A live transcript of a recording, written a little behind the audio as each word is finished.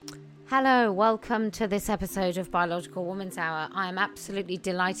Hello, welcome to this episode of Biological Woman's Hour. I am absolutely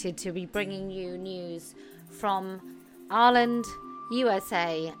delighted to be bringing you news from Ireland,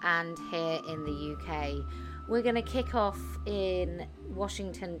 USA, and here in the UK. We're going to kick off in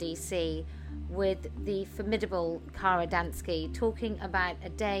Washington, DC, with the formidable Kara Dansky talking about a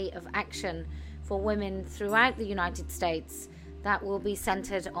day of action for women throughout the United States that will be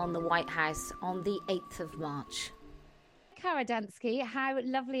centered on the White House on the 8th of March. Kara Dansky, how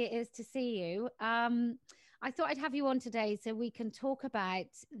lovely it is to see you. I thought I'd have you on today so we can talk about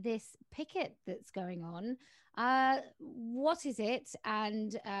this picket that's going on. What is it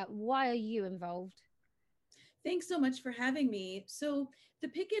and why are you involved? Thanks so much for having me. So, the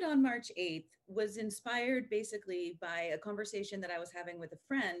picket on March 8th was inspired basically by a conversation that I was having with a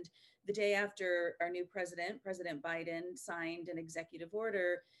friend the day after our new president, President Biden, signed an executive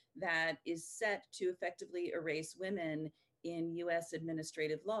order that is set to effectively erase women in US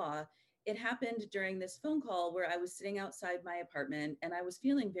administrative law. It happened during this phone call where I was sitting outside my apartment and I was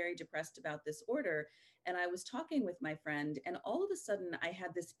feeling very depressed about this order. And I was talking with my friend, and all of a sudden, I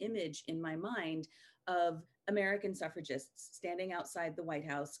had this image in my mind of American suffragists standing outside the White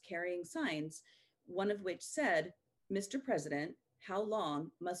House carrying signs, one of which said, "Mr. President, how long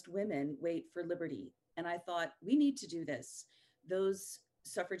must women wait for liberty?" And I thought, we need to do this. Those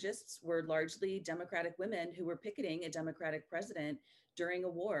suffragists were largely Democratic women who were picketing a Democratic president during a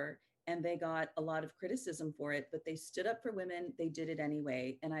war. And they got a lot of criticism for it, but they stood up for women. They did it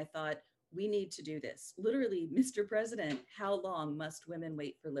anyway. And I thought, we need to do this. Literally, Mr. President, how long must women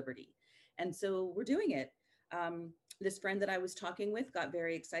wait for liberty? And so we're doing it. This friend that I was talking with got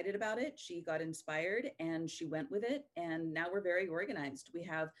very excited about it. She got inspired and she went with it. And now we're very organized. We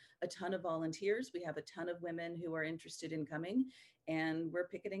have a ton of volunteers. We have a ton of women who are interested in coming, and we're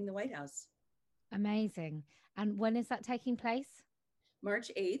picketing the White House. Amazing. And when is that taking place?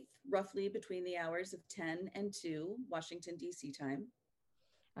 March 8th, roughly between the hours of 10 and 2, Washington, D.C. time.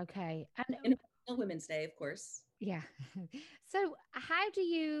 Okay. And International Women's Day, of course. yeah. So how do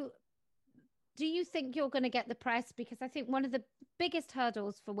you think you're going to get the press? Because I think one of the biggest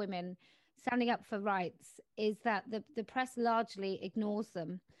hurdles for women standing up for rights is that the press largely ignores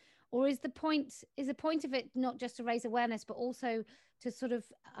them. Or is the point of it not just to raise awareness, but also to sort of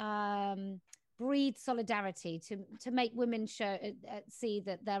breed solidarity, to make women see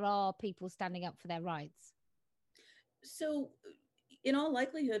that there are people standing up for their rights? So, in all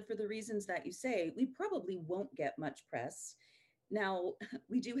likelihood, for the reasons that you say, we probably won't get much press. Now,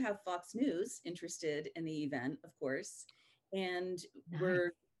 we do have Fox News interested in the event, of course, and Nice.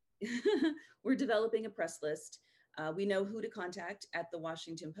 we're we're developing a press list. We know who to contact at the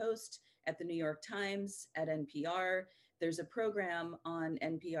Washington Post, at the New York Times, at NPR. There's a program on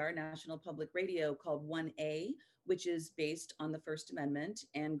NPR, National Public Radio, called 1A, which is based on the First Amendment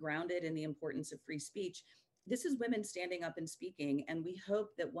and grounded in the importance of free speech. This is women standing up and speaking, and we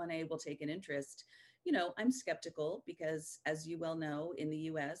hope that 1A will take an interest. I'm skeptical because, as you well know, in the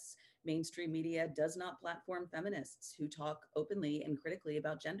US, mainstream media does not platform feminists who talk openly and critically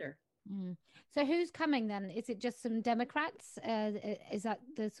about gender. Mm. So who's coming then? Is it just some Democrats? Is that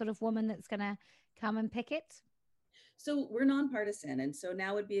the sort of woman that's going to come and pick it? So we're nonpartisan. And so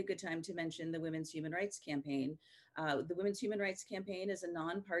now would be a good time to mention the Women's Human Rights Campaign. The Women's Human Rights Campaign is a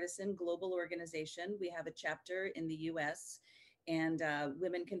nonpartisan global organization. We have a chapter in the US, and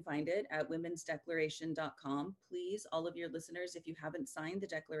women can find it at womensdeclaration.com. Please, all of your listeners, if you haven't signed the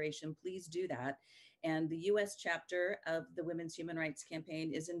declaration, please do that. And the US chapter of the Women's Human Rights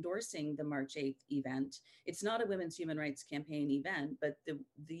Campaign is endorsing the March 8th event. It's not a Women's Human Rights Campaign event, but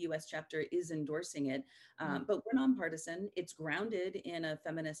the US chapter is endorsing it. Mm. But we're nonpartisan. It's grounded in a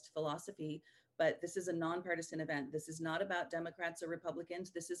feminist philosophy, but this is a nonpartisan event. This is not about Democrats or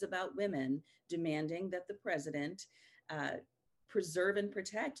Republicans. This is about women demanding that the president uh, preserve and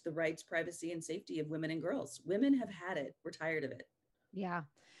protect the rights, privacy, and safety of women and girls. Women have had it. We're tired of it. Yeah.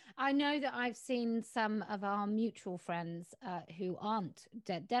 I know that I've seen some of our mutual friends who aren't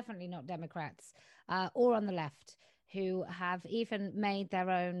definitely not Democrats or on the left, who have even made their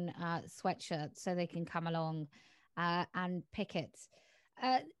own sweatshirts so they can come along and picket.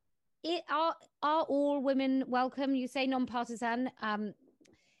 Uh, are all women welcome? You say nonpartisan.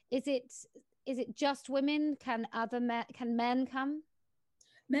 Is it is it just women? Can men come?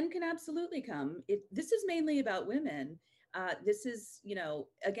 Men can absolutely come. This is mainly about women. This is,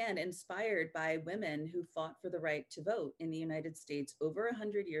 again, inspired by women who fought for the right to vote in the United States over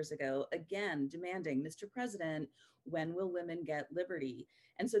 100 years ago, again, demanding, "Mr. President, when will women get liberty?"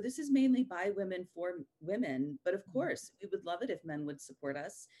 And so this is mainly by women for women. But of course, we would love it if men would support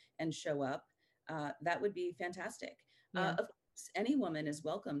us and show up. That would be fantastic. Yeah. Of course, any woman is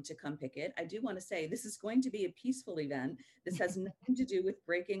welcome to come picket. I do want to say this is going to be a peaceful event. This has nothing to do with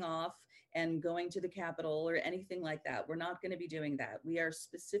breaking off and going to the Capitol or anything like that. We're not going to be doing that. We are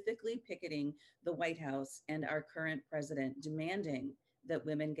specifically picketing the White House and our current president, demanding that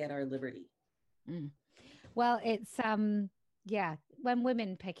women get our liberty. Well, it's yeah, when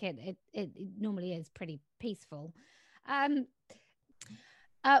women picket, it normally is pretty peaceful. Um,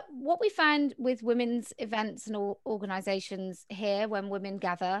 what we find with women's events and organizations here when women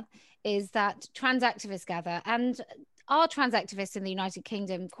gather is that trans activists gather, and our trans activists in the United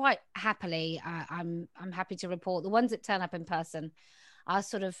Kingdom quite happily, I'm happy to report, the ones that turn up in person are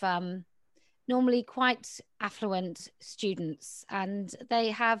sort of normally quite affluent students, and they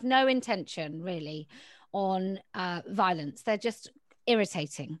have no intention really on violence. They're just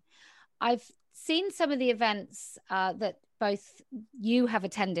irritating. I've seen some of the events that both you have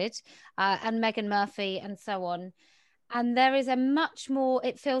attended and Meghan Murphy and so on. And there is a much more,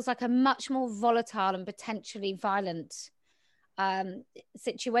 it feels like a much more volatile and potentially violent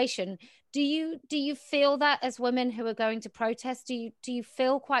situation. Do you feel that as women who are going to protest? Do you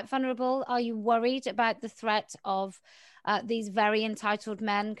feel quite vulnerable? Are you worried about the threat of these very entitled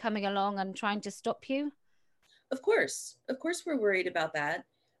men coming along and trying to stop you? Of course we're worried about that.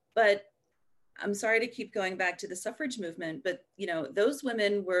 But I'm sorry to keep going back to the suffrage movement, but those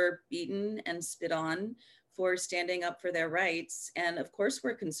women were beaten and spit on for standing up for their rights. And of course,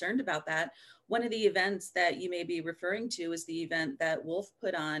 we're concerned about that. One of the events that you may be referring to is the event that Wolf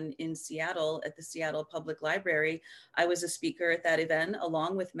put on in Seattle at the Seattle Public Library. I was a speaker at that event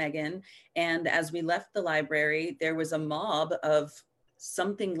along with Meghan. And as we left the library, there was a mob of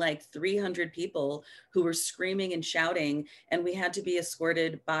something like 300 people who were screaming and shouting, and we had to be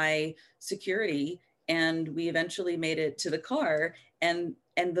escorted by security. And we eventually made it to the car, and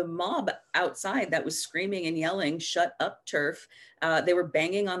the mob outside that was screaming and yelling, "Shut up, TERF." They were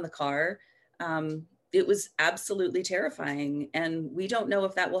banging on the car. It was absolutely terrifying. And we don't know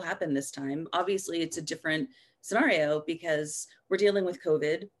if that will happen this time. Obviously, it's a different scenario because we're dealing with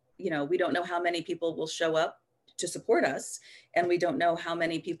COVID. We don't know how many people will show up to support us, and we don't know how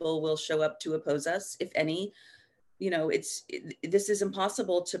many people will show up to oppose us, if any. This is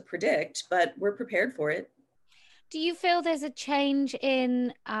impossible to predict, but we're prepared for it. Do you feel there's a change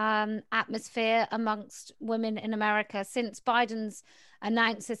in atmosphere amongst women in America since Biden's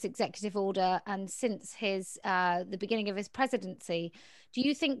announced this executive order and since his the beginning of his presidency? Do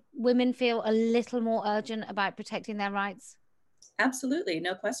you think women feel a little more urgent about protecting their rights? Absolutely,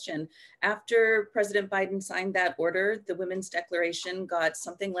 no question. After President Biden signed that order, the Women's Declaration got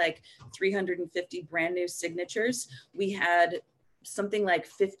something like 350 brand new signatures. We had something like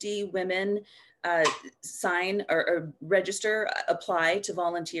 50 women sign or register, apply to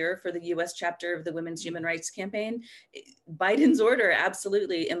volunteer for the US chapter of the Women's Human Rights Campaign. Biden's order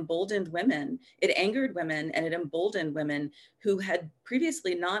absolutely emboldened women. It angered women and it emboldened women who had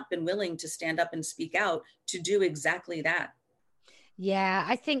previously not been willing to stand up and speak out to do exactly that. Yeah,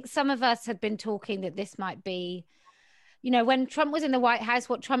 I think some of us had been talking that this might be, when Trump was in the White House,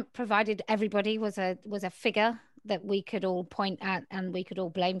 what Trump provided everybody was a figure that we could all point at and we could all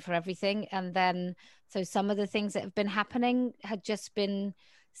blame for everything. And then, so some of the things that have been happening had just been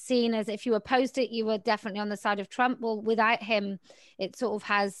seen as, if you opposed it, you were definitely on the side of Trump. Well, without him, it sort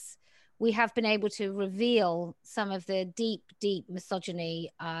of we have been able to reveal some of the deep, deep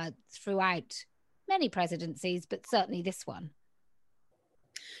misogyny throughout many presidencies, but certainly this one.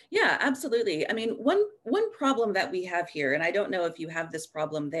 Yeah, absolutely. I mean, one problem that we have here, and I don't know if you have this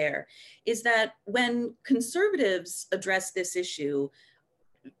problem there, is that when conservatives address this issue,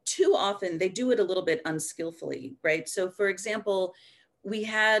 too often they do it a little bit unskillfully, right? So for example, we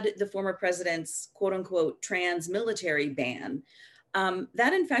had the former president's quote unquote trans military ban.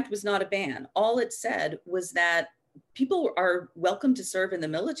 That in fact was not a ban. All it said was that people are welcome to serve in the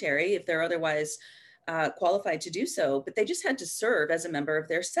military if they're otherwise qualified to do so, but they just had to serve as a member of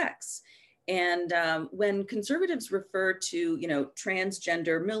their sex. And when conservatives refer to,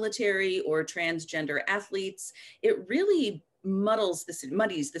 transgender military or transgender athletes, it really muddies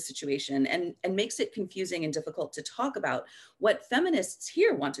the situation and makes it confusing and difficult to talk about. What feminists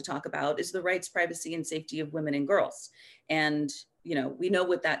here want to talk about is the rights, privacy, and safety of women and girls. And, we know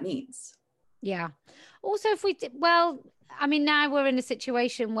what that means. Yeah. Also, if we did, well, I mean, now we're in a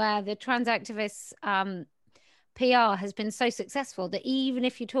situation where the trans activists PR has been so successful that even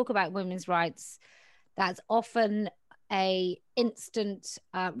if you talk about women's rights, that's often a instant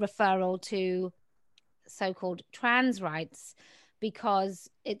referral to so-called trans rights, because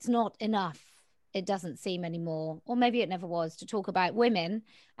it's not enough. It doesn't seem anymore, or maybe it never was, to talk about women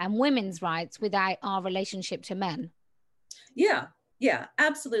and women's rights without our relationship to men. Yeah, yeah,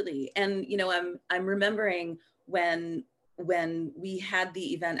 absolutely. And I'm remembering when we had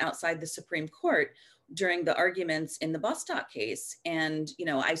the event outside the Supreme Court during the arguments in the Bostock case. And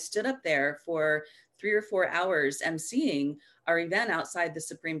I stood up there for 3 or 4 hours emceeing our event outside the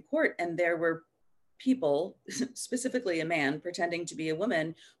Supreme Court, and there were people, specifically a man pretending to be a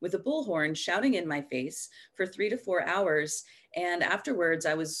woman with a bullhorn shouting in my face for 3 to 4 hours. And afterwards,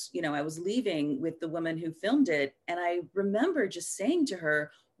 I was leaving with the woman who filmed it. And I remember just saying to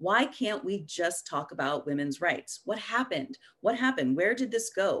her, why can't we just talk about women's rights? What happened? What happened? Where did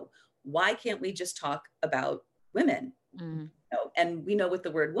this go? Why can't we just talk about women? And we know what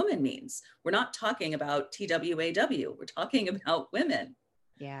the word woman means. We're not talking about TWAW. We're talking about women.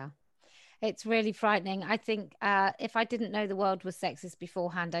 Yeah. It's really frightening. I think if I didn't know the world was sexist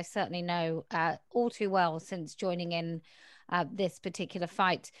beforehand, I certainly know all too well since joining in this particular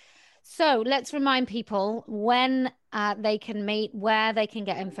fight. So let's remind people when they can meet, where they can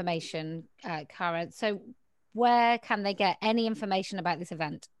get information, Cara. So where can they get any information about this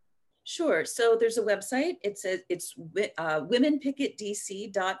event? Sure. So there's a website. It's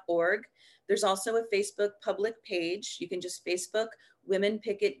womenpicketdc.org. There's also a Facebook public page. You can just Facebook Women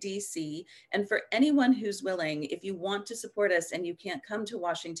Picket DC. And for anyone who's willing, if you want to support us and you can't come to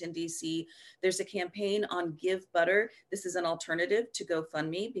Washington, DC, there's a campaign on Give Butter. This is an alternative to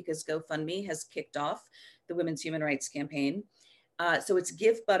GoFundMe because GoFundMe has kicked off the Women's Human Rights Campaign. So it's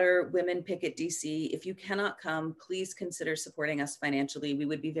Give Butter Women Picket DC. If you cannot come, please consider supporting us financially. We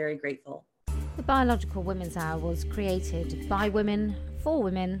would be very grateful. The Biological Women's Hour was created by women, for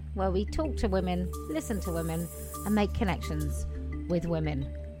women, where we talk to women, listen to women, and make connections with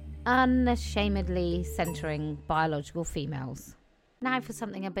women, unashamedly centering biological females. Now for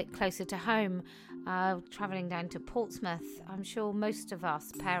something a bit closer to home, travelling down to Portsmouth. I'm sure most of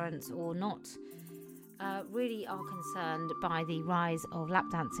us, parents or not, really are concerned by the rise of lap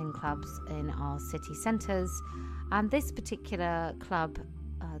dancing clubs in our city centres. And this particular club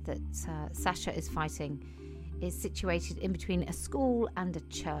that Sasha is fighting is situated in between a school and a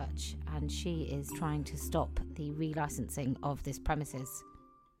church, and she is trying to stop the relicensing of this premises.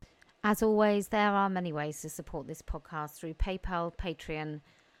 As always, there are many ways to support this podcast through PayPal, Patreon,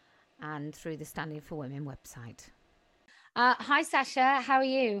 and through the Standing for Women website. Hi, Sasha. How are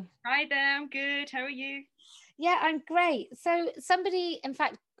you? Hi there. I'm good. How are you? Yeah, I'm great. So somebody, in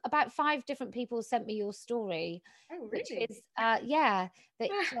fact, about 5 different people sent me your story. Oh, really? Which is, that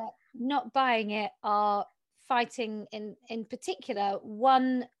not buying it are fighting in particular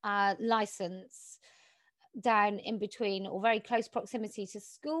one license down in between or very close proximity to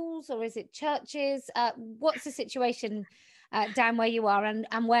schools, or is it churches? What's the situation down where you are,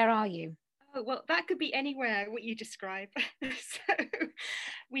 and where are you? Oh, well, that could be anywhere, what you describe. So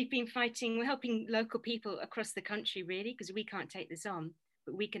we've been fighting, we're helping local people across the country, really, because we can't take this on,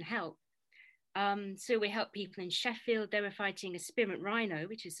 but we can help. So we help people in Sheffield. They were fighting a spearmint rhino,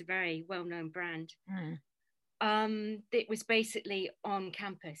 which is a very well-known brand. It was basically on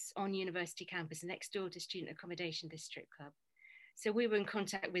campus, on university campus, next door to Student Accommodation, this strip club. So we were in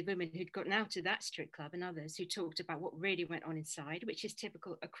contact with women who'd gotten out of that strip club and others who talked about what really went on inside, which is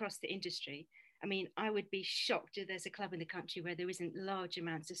typical across the industry. I mean, I would be shocked if there's a club in the country where there isn't large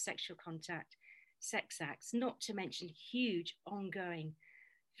amounts of sexual contact, sex acts, not to mention huge ongoing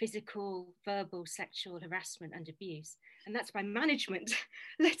physical, verbal, sexual harassment and abuse. And that's by management,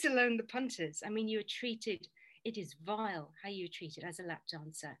 let alone the punters. I mean, you're treated, it is vile how you're treated as a lap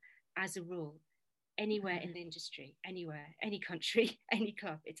dancer, as a rule, anywhere in the industry, anywhere, any country, any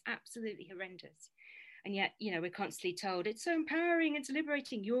club. It's absolutely horrendous. And yet, you know, we're constantly told it's so empowering, it's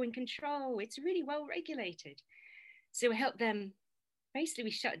liberating, you're in control, it's really well regulated. So we helped them. Basically,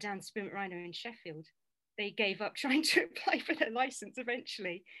 we shut down Spearmint Rhino in Sheffield. They gave up trying to apply for their license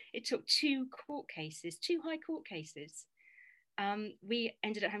eventually. It took 2 court cases, 2 high court cases. We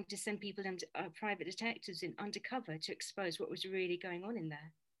ended up having to send people into private detectives in undercover to expose what was really going on in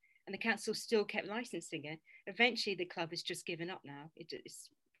there. And the council still kept licensing it. Eventually, the club has just given up now. It's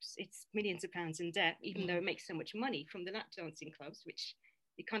millions of pounds in debt, even though it makes so much money from the lap dancing clubs, which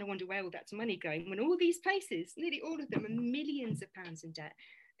you kind of wonder where all that money going when all these places, nearly all of them, are millions of pounds in debt.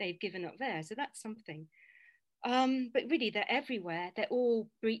 They've given up there. So that's something. But really, they're everywhere. They're all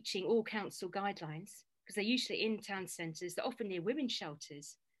breaching all council guidelines because they're usually in town centres. They're often near women's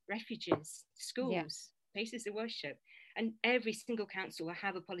shelters, refuges, schools, places of worship. And every single council will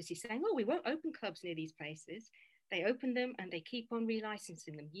have a policy saying, oh, we won't open clubs near these places. They open them and they keep on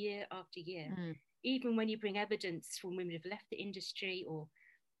relicensing them year after year. Even when you bring evidence from women who've left the industry, or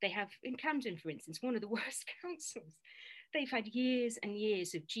they have, in Camden, for instance, one of the worst councils, they've had years and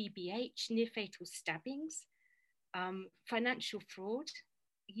years of GBH, near fatal stabbings. financial fraud,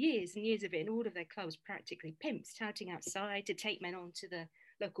 years and years of it in all of their clubs, practically pimps touting outside to take men on to the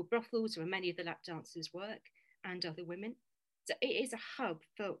local brothels where many of the lap dancers work and other women. So it is a hub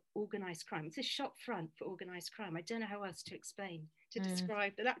for organised crime. It's a shop front for organised crime. I don't know how else to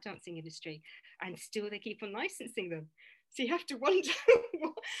describe the lap dancing industry, and still they keep on licensing them. So you have to wonder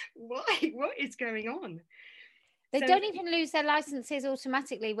why, what is going on? They don't even lose their licenses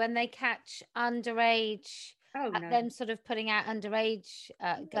automatically when they catch underage. Them sort of putting out underage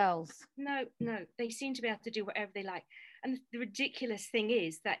girls. No, they seem to be able to do whatever they like. And the ridiculous thing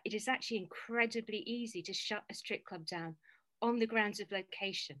is that it is actually incredibly easy to shut a strip club down on the grounds of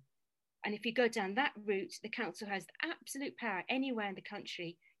location. And if you go down that route, the council has absolute power anywhere in the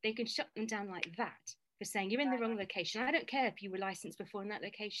country. They can shut them down like that for saying you're in the wrong location. I don't care if you were licensed before in that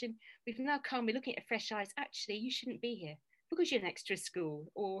location. We've now come, we're looking at fresh eyes. Actually, you shouldn't be here because you're next to a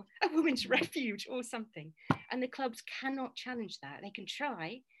school or a women's refuge or something. And the clubs cannot challenge that. They can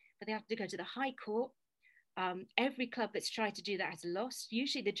try, but they have to go to the High Court. Every club that's tried to do that has lost.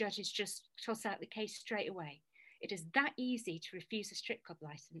 Usually the judges just toss out the case straight away. It is that easy to refuse a strip club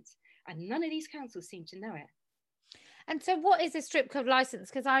license, and none of these councils seem to know it. And so what is a strip club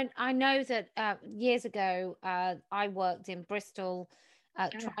license? Because I know that years ago, I worked in Bristol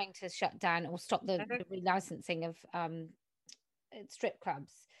trying to shut down or stop the relicensing of strip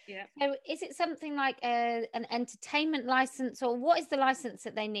clubs. Yeah. So is it something like an entertainment license, or what is the license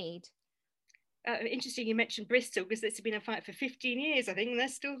that they need? Interesting you mentioned Bristol, because it's been a fight for 15 years, I think, and they're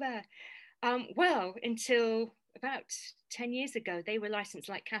still there. Well, until about 10 years ago, they were licensed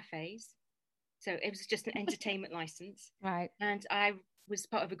like cafes. So it was just an entertainment license. Right. And I was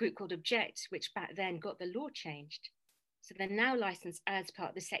part of a group called Object, which back then got the law changed. So they're now licensed as part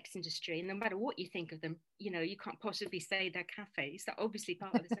of the sex industry. And no matter what you think of them, you can't possibly say they're cafes. They're obviously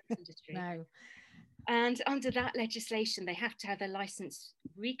part of the sex industry. No. And under that legislation, they have to have their license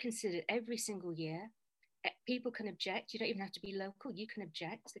reconsidered every single year. People can object. You don't even have to be local. You can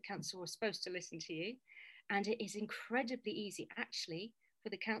object. The council is supposed to listen to you. And it is incredibly easy, actually, for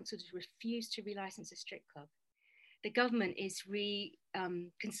the council to refuse to relicense a strip club. The government is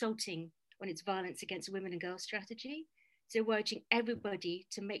consulting on its violence against women and girls strategy. So we're urging everybody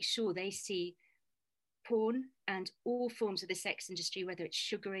to make sure they see porn and all forms of the sex industry, whether it's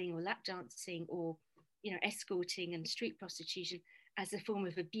sugaring or lap dancing or escorting and street prostitution, as a form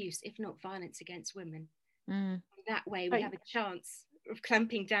of abuse, if not violence against women. That way we have a chance of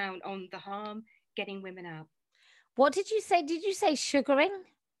clamping down on the harm, getting women out. What did you say? Did you say sugaring?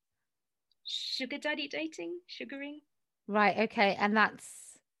 Sugar daddy dating, sugaring. Right, okay. And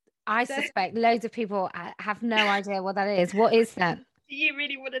I suspect loads of people have no idea what that is. What is that? Do you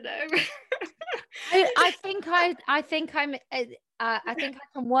really want to know? I think I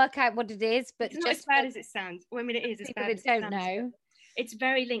can work out what it is, but it's not as bad as it sounds. Well, I mean, it is as bad as it sounds. Don't know. It's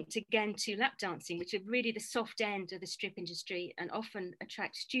very linked again to lap dancing, which are really the soft end of the strip industry and often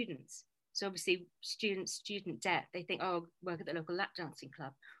attract students. So obviously student debt, they think, oh, work at the local lap dancing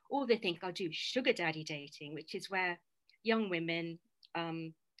club. Or they think I'll do sugar daddy dating, which is where young women,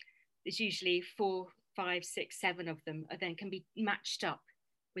 there's usually 4, 5, 6, 7 of them, then can be matched up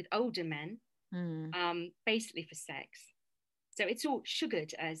with older men, basically for sex. So it's all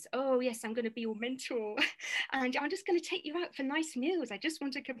sugared as, oh yes, I'm going to be your mentor and I'm just going to take you out for nice meals. I just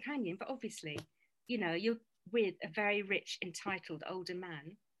want a companion. But obviously, you're with a very rich, entitled older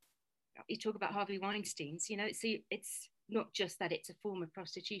man. You talk about Harvey Weinstein's, it's not just that it's a form of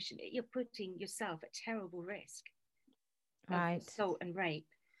prostitution. You're putting yourself at terrible risk of assault and rape.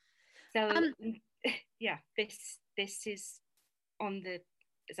 So yeah, this is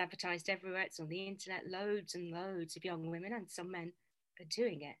it's advertised everywhere. It's on the internet. Loads and loads of young women and some men are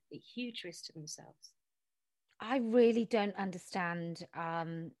doing it at huge risk to themselves. I really don't understand.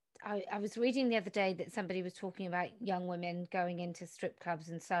 I was reading the other day that somebody was talking about young women going into strip clubs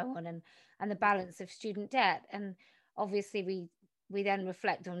and so on, and the balance of student debt. And obviously we then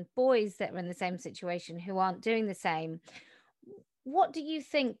reflect on boys that are in the same situation who aren't doing the same. What do you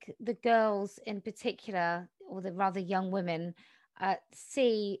think the girls in particular, or the rather young women,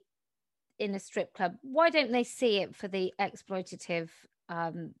 see in a strip club? Why don't they see it for the exploitative,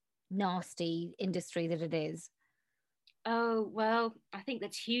 nasty industry that it is? Oh, well, I think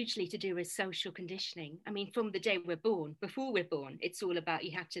that's hugely to do with social conditioning. I mean, from the day we're born, before we're born, it's all about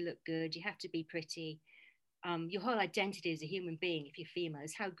you have to look good, you have to be pretty. Your whole identity as a human being, if you're female,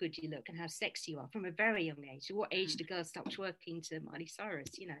 is how good you look and how sexy you are from a very young age. At what age do girls start twerking to Miley Cyrus,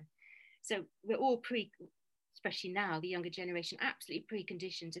 So we're all especially now, the younger generation, absolutely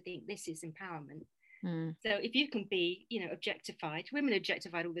preconditioned to think this is empowerment. So if you can be, objectified, women are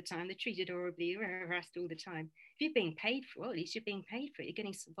objectified all the time, they're treated horribly, harassed all the time. If you're being paid for it, well, at least you're being paid for it. You're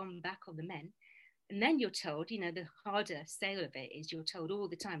getting some back on the men. And then you're told, the harder sale of it is you're told all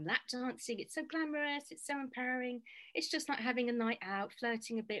the time, lap dancing, it's so glamorous, it's so empowering. It's just like having a night out,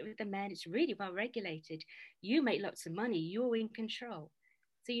 flirting a bit with the men. It's really well regulated. You make lots of money, you're in control.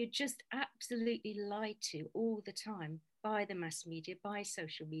 So you're just absolutely lied to all the time by the mass media, by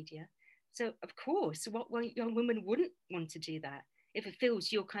social media. So of course, what young woman wouldn't want to do that if it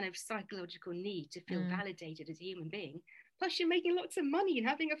fills your kind of psychological need to feel validated as a human being, plus you're making lots of money and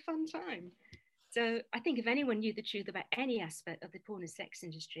having a fun time. So I think if anyone knew the truth about any aspect of the porn and sex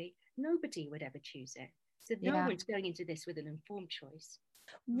industry, nobody would ever choose it. So no one's going into this with an informed choice.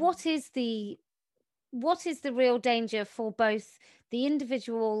 What is the real danger for both the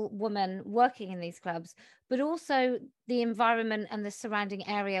individual woman working in these clubs, but also the environment and the surrounding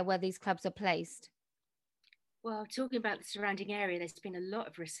area where these clubs are placed? Well, talking about the surrounding area, there's been a lot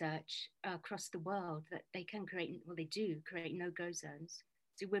of research across the world that they do create no-go zones.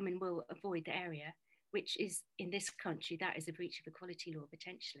 So women will avoid the area, which is, in this country, that is a breach of equality law,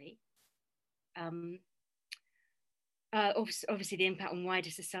 potentially. Obviously the impact on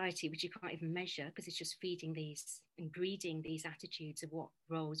wider society, which you can't even measure because it's just feeding these and breeding these attitudes of what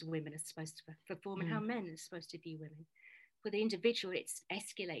roles women are supposed to perform and how men are supposed to view women. For the individual, it's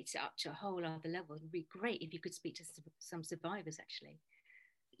escalates up to a whole other level. It would be great if you could speak to some survivors, actually.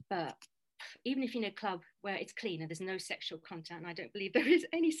 But even if you're in a club where it's clean and there's no sexual contact, and I don't believe there is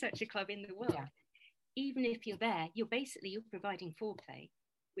any such a club in the world, even if you're there, you're providing foreplay,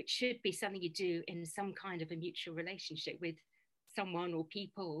 which should be something you do in some kind of a mutual relationship with someone or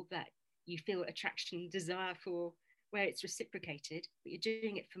people that you feel attraction, desire for, where it's reciprocated, but you're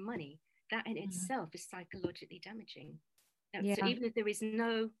doing it for money. That in itself is psychologically damaging. So even if there is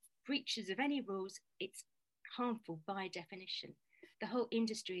no breaches of any rules, it's harmful by definition. The whole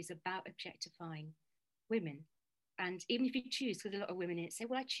industry is about objectifying women. And even if you choose, because a lot of women in it say,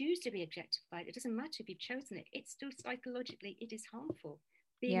 well, I choose to be objectified. It doesn't matter if you've chosen it. It's still psychologically, it is harmful.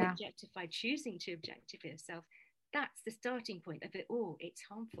 Being objectified, choosing to objectify yourself, that's the starting point of it all. It's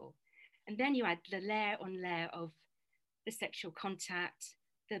harmful. And then you add the layer on layer of the sexual contact,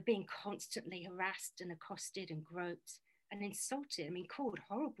 the being constantly harassed and accosted and groped and insulted, called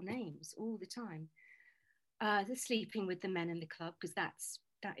horrible names all the time. The sleeping with the men in the club, because that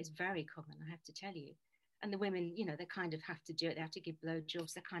is very common, I have to tell you. And the women, they kind of have to do it. They have to give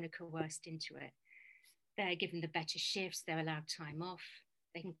blowjobs. They're kind of coerced into it. They're given the better shifts. They're allowed time off.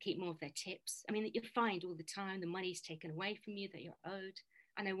 They can keep more of their tips. You find all the time the money's taken away from you that you're owed.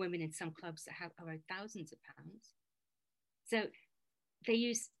 I know women in some clubs that are owed thousands of pounds. So they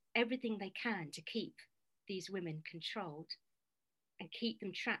use everything they can to keep these women controlled and keep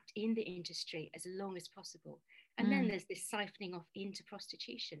them trapped in the industry as long as possible. And then there's this siphoning off into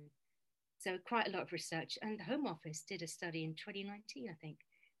prostitution. So quite a lot of research, and the Home Office did a study in 2019, I think,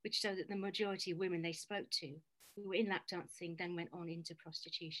 which showed that the majority of women they spoke to who were in lap dancing then went on into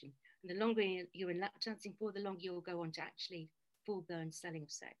prostitution. And the longer you're in lap dancing for, the longer you'll go on to actually full-blown selling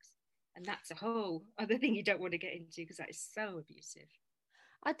of sex. And that's a whole other thing you don't want to get into because that is so abusive.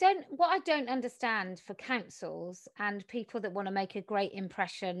 What I don't understand for councils and people that want to make a great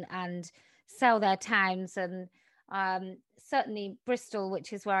impression and sell their towns, and certainly Bristol,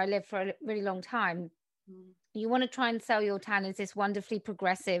 which is where I lived for a really long time, you want to try and sell your town as this wonderfully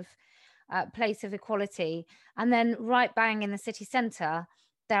progressive place of equality, and then right bang in the city centre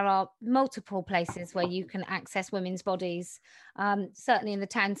there are multiple places where you can access women's bodies. Certainly in the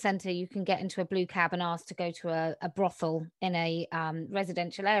town centre, you can get into a blue cab and ask to go to a brothel in a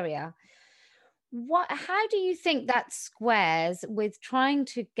residential area. How do you think that squares with trying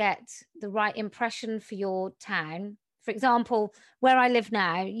to get the right impression for your town? For example, where I live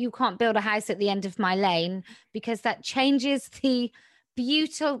now, you can't build a house at the end of my lane because that changes the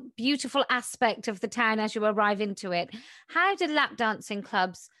beautiful aspect of the town as you arrive into it. How do lap dancing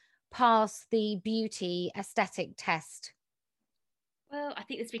clubs pass the beauty aesthetic test? Well, I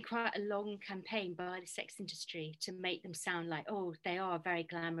think there's been quite a long campaign by the sex industry to make them sound like, oh, they are very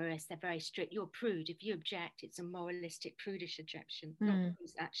glamorous, they're very strict, you're a prude. If you object, it's a moralistic, prudish objection. Not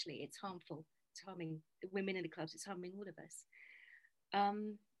because actually it's harmful. It's harming the women in the clubs, it's harming all of us.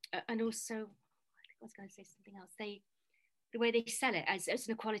 And also, I was going to say something else. The way they sell it as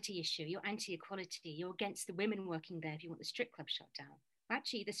an equality issue, you're anti-equality, you're against the women working there if you want the strip club shut down.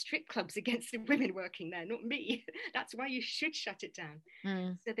 Actually, the strip club's against the women working there, not me. That's why you should shut it down.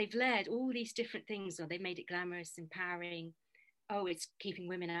 So they've layered all these different things on. They've made it glamorous, empowering, oh, it's keeping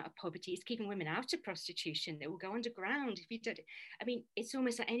women out of poverty, it's keeping women out of prostitution, they will go underground if you don't. I mean, it's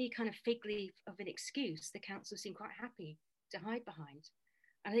almost like any kind of fig leaf of an excuse the council seem quite happy to hide behind.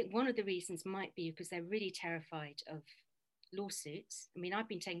 I think one of the reasons might be because they're really terrified of lawsuits. I mean, I've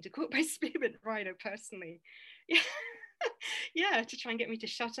been taken to court by Spearmint Rhino personally. Yeah. Yeah, to try and get me to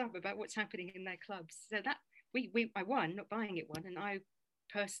shut up about what's happening in their clubs. So that I won, not buying it won, and I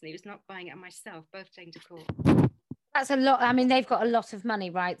personally was not buying it myself, both taken to court. That's a lot. I mean, they've got a lot of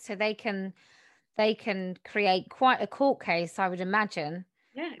money, right? So they can create quite a court case, I would imagine.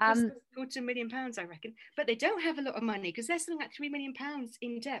 Yeah, it costs £250,000, I reckon. But they don't have a lot of money because they're still like £3 million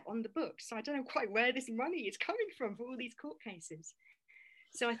in debt on the books. So I don't know quite where this money is coming from for all these court cases.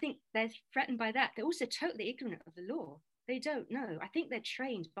 So I think they're threatened by that. They're also totally ignorant of the law. They don't know. I think they're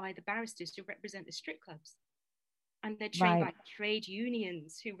trained by the barristers who represent the strip clubs. And they're trained by trade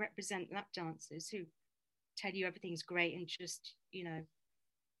unions who represent lap dancers, who tell you everything's great and just, you know,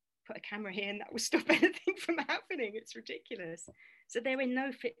 put a camera here and that will stop anything from happening. It's ridiculous. So they're in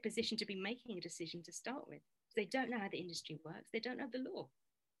no fit position to be making a decision to start with. They don't know how the industry works. They don't know the law.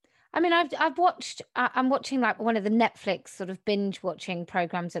 I mean, I've watched, I'm watching like one of the Netflix sort of binge watching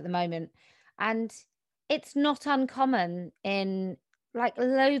programs at the moment. And it's not uncommon in like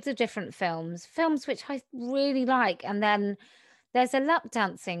loads of different films which I really like. And then there's a lap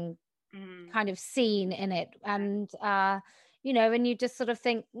dancing kind of scene in it. And, you know, and you just sort of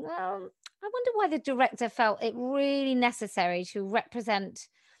think, well, I wonder why the director felt it really necessary to represent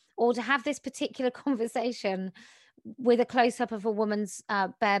or to have this particular conversation with a close-up of a woman's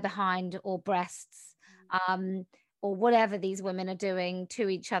bare behind or breasts, or whatever these women are doing to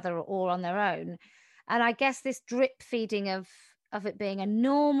each other or on their own. And I guess this drip feeding of it being a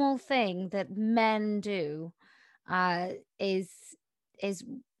normal thing that men do is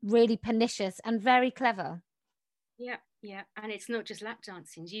really pernicious and very clever. Yeah, and it's not just lap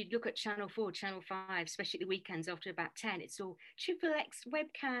dancing. You look at Channel 4, Channel 5, especially the weekends after about 10, it's all triple X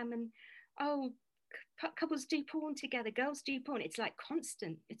webcam and, oh, couples do porn together, girls do porn. It's like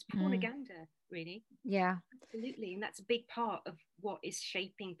constant. It's pornoganda, really. Yeah. Absolutely. And that's a big part of what is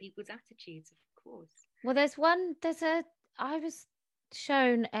shaping people's attitudes, of course. Well, I was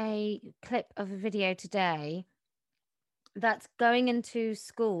shown a clip of a video today that's going into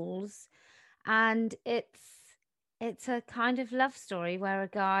schools, and it's a kind of love story where a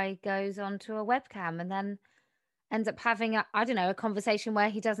guy goes onto a webcam and then ends up having a conversation where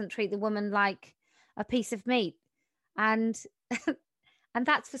he doesn't treat the woman like a piece of meat, and and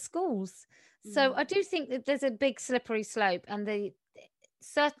that's for schools. So I do think that there's a big slippery slope, and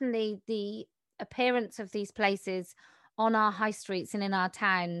certainly the appearance of these places on our high streets and in our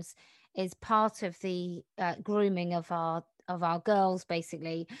towns is part of the grooming of our girls,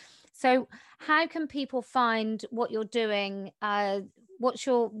 basically. So how can people find what you're doing? What's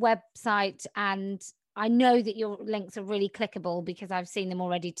your website? And I know that your links are really clickable because I've seen them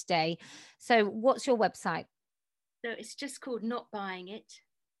already today. So what's your website? So it's just called notbuyingit.org.uk.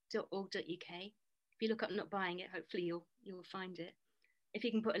 If you look up Not Buying It, hopefully you'll find it. If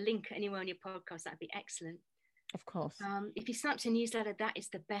you can put a link anywhere on your podcast, that'd be excellent. Of course. If you sign up to a newsletter, that is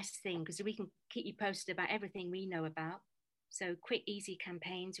the best thing because we can keep you posted about everything we know about. So quick, easy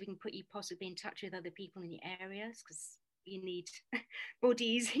campaigns. We can put you possibly in touch with other people in your areas because you need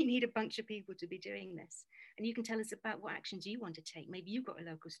bodies. You need a bunch of people to be doing this. And you can tell us about what actions you want to take. Maybe you've got a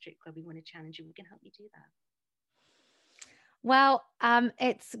local strip club you want to challenge and we can help you do that. Well,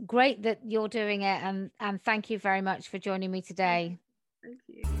 it's great that you're doing it. And thank you very much for joining me today. Thank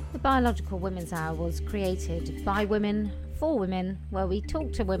you. The Biological Women's Hour was created by women, for women, where we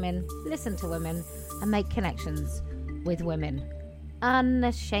talk to women, listen to women, and make connections with women,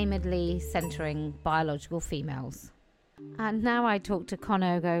 unashamedly centering biological females. And now I talk to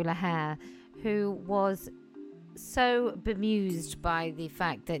Conogo Laher, who was so bemused by the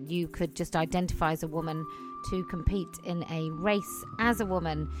fact that you could just identify as a woman to compete in a race as a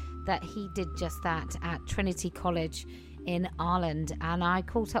woman, that he did just that at Trinity College in Ireland. And I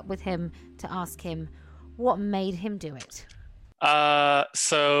caught up with him to ask him what made him do it.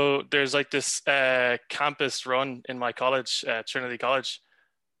 So there's like this campus run in my college, Trinity College,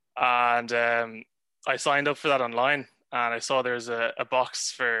 and I signed up for that online, and I saw there's a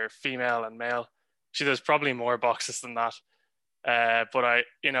box for female and male. Actually, there's probably more boxes than that, but I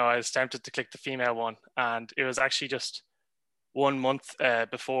was tempted to click the female one, and it was actually just 1 month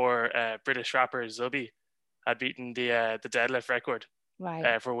before British rapper Zubby had beaten the deadlift record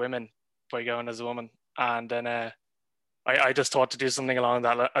for women by going as a woman, and then I just thought to do something along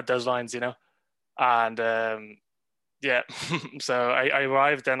those lines, and so I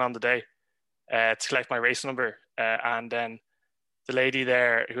arrived then on the day to collect my race number, and then the lady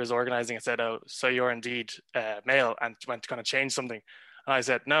there who was organizing it said, "Oh, so you're indeed male," and went to kind of change something. And I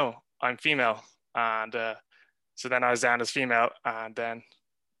said, "No, I'm female." And so then I was down as female, and then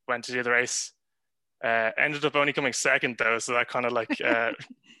went to do the race. Ended up only coming second though, so that kind of like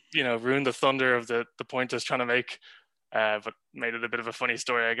ruined the thunder of the point I was trying to make, but made it a bit of a funny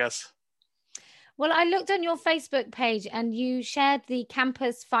story, I guess. Well, I looked on your Facebook page and you shared the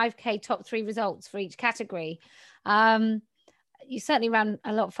campus 5K top 3 results for each category. You certainly ran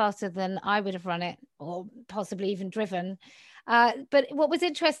a lot faster than I would have run it, or possibly even driven. But what was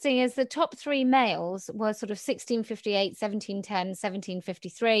interesting is the top 3 males were sort of 16:58, 17:10,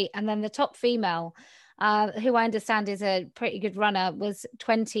 17:53. And then the top female, who I understand is a pretty good runner, was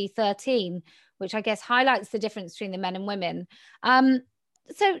 20:13, which I guess highlights the difference between the men and women.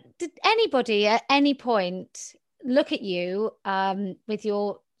 So did anybody at any point look at you with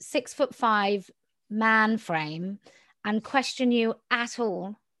your 6'5" man frame and question you at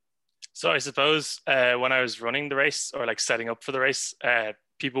all? So I suppose when I was running the race, or like setting up for the race,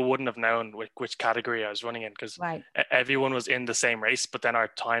 people wouldn't have known which category I was running in, because everyone was in the same race, but then our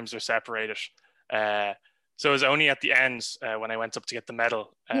times were separated. So it was only at the end when I went up to get the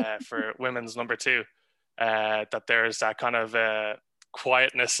medal for women's number 2 that there's that kind of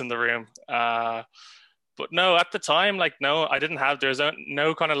quietness in the room. But no, at the time, like, no, I didn't have, there's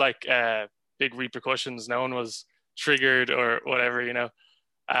no kind of like big repercussions. No one was triggered or whatever,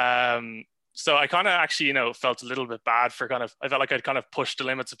 so I kind of actually, felt a little bit bad for I felt like I'd kind of pushed the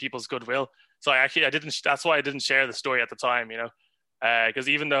limits of people's goodwill. So that's why I didn't share the story at the time, because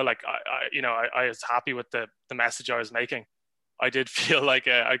even though like, I was happy with the message I was making, I did feel like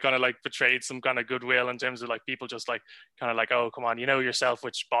I kind of like betrayed some kind of goodwill in terms of like people just like kind of like, oh, come on, you know yourself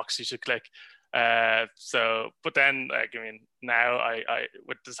which box you should click. But then like, I mean, now I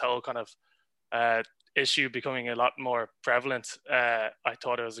with this whole kind of issue becoming a lot more prevalent, I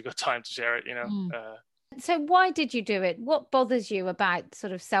thought it was a good time to share it, So why did you do it? What bothers you about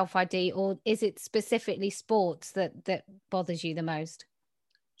sort of self-ID, or is it specifically sports that bothers you the most?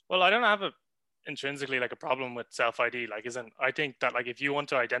 Well, I don't have intrinsically like a problem with self-ID. Like, I think that like if you want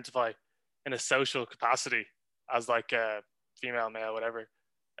to identify in a social capacity as like a female, male, whatever,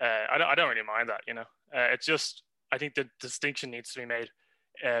 I don't really mind that, it's just, I think the distinction needs to be made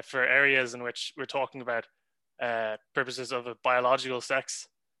for areas in which we're talking about purposes of a biological sex,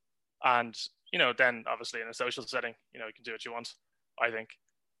 and then obviously in a social setting, you can do what you want, I think.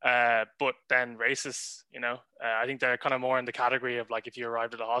 But then racists, I think they're kind of more in the category of like, if you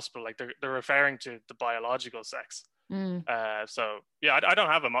arrived at a hospital, like they're referring to the biological sex. So yeah, I don't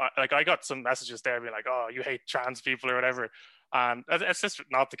have like, I got some messages there being like, oh, you hate trans people or whatever, and it's just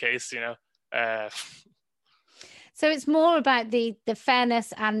not the case, So it's more about the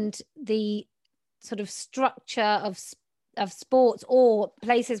fairness and the sort of structure of sports or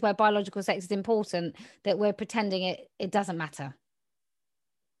places where biological sex is important, that we're pretending it doesn't matter.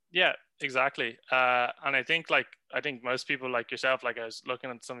 Yeah, exactly. And I think most people like yourself, like I was looking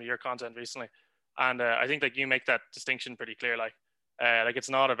at some of your content recently, and I think like you make that distinction pretty clear. Like it's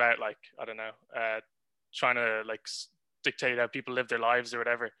not about like, I don't know, trying to like dictate how people live their lives or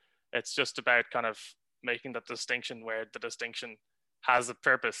whatever. It's just about kind of making that distinction where the distinction has a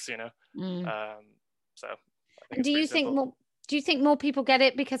purpose, So do you think more people get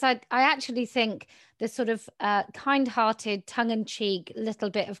it? Because I actually think the sort of kind-hearted, tongue-in-cheek little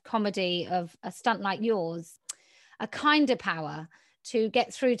bit of comedy of a stunt like yours, a kinder power to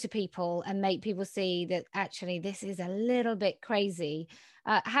get through to people and make people see that actually this is a little bit crazy.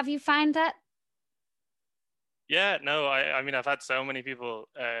 Have you found that? Yeah, no, I mean, I've had so many people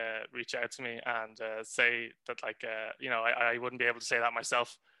reach out to me and say that like, I wouldn't be able to say that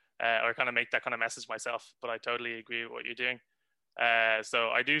myself, or kind of make that kind of message myself, but I totally agree with what you're doing. So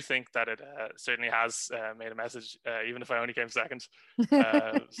I do think that it certainly has made a message, even if I only came second.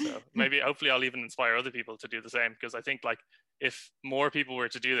 So maybe, hopefully I'll even inspire other people to do the same, because I think like if more people were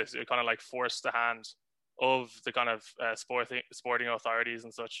to do this, it would kind of like force the hand of the kind of sporting authorities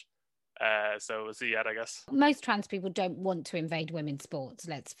and such. So we'll see yet, I guess. Most trans people don't want to invade women's sports,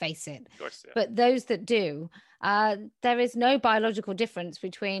 let's face it. Of course, yeah. But those that do, there is no biological difference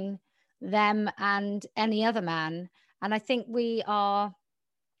between them and any other man. And I think we are,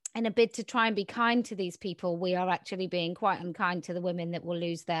 in a bid to try and be kind to these people, we are actually being quite unkind to the women that will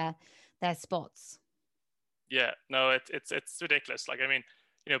lose their spots. Yeah, no, it's ridiculous. Like, I mean,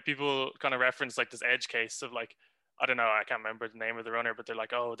 people kind of reference like this Edge case of like, I don't know, I can't remember the name of the runner, but they're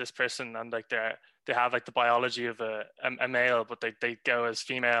like, oh, this person, and like they have like the biology of a male, but they go as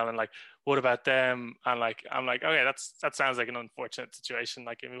female, and like, what about them? And like, I'm like, okay, that sounds like an unfortunate situation.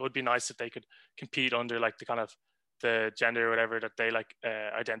 Like, it would be nice if they could compete under like the kind of the gender or whatever that they like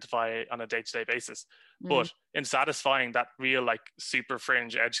identify on a day-to-day basis. But in satisfying that real like super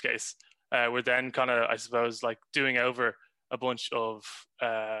fringe edge case, we're then kind of, I suppose, like doing over a bunch of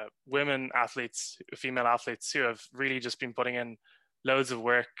women athletes, female athletes, who have really just been putting in loads of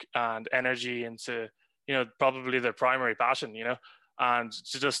work and energy into, you know, probably their primary passion, you know, and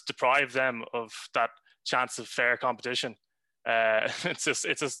to just deprive them of that chance of fair competition, it's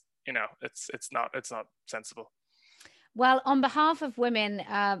just you know, it's not sensible. Well, on behalf of women,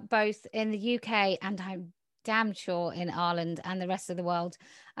 both in the UK and I'm damn sure in Ireland and the rest of the world,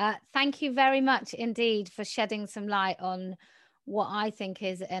 thank you very much indeed for shedding some light on what I think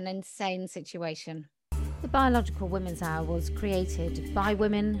is an insane situation. The Biological Women's Hour was created by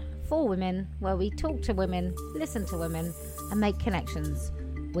women, for women, where we talk to women, listen to women, and make connections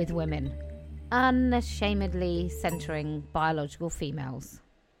with women, unashamedly centering biological females.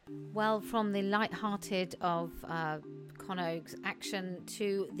 Well, from the light-hearted of Conogue's action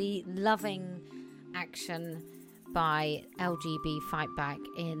to the loving action by LGB Fight Back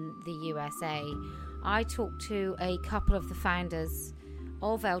in the USA, I talked to a couple of the founders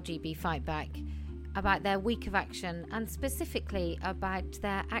of LGB Fight Back about their week of action and specifically about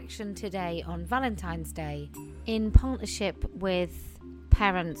their action today on Valentine's Day in partnership with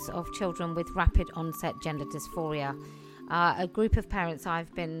parents of children with rapid onset gender dysphoria. A group of parents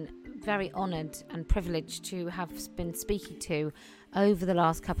I've been very honoured and privileged to have been speaking to over the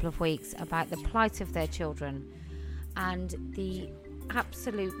last couple of weeks about the plight of their children and the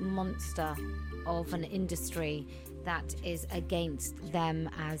absolute monster of an industry that is against them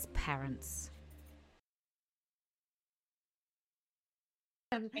as parents.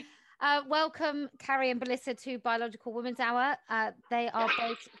 Welcome, Carrie and Belissa, to Biological Women's Hour. They are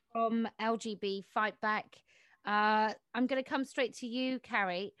both from LGB Fight Back. I'm going to come straight to you,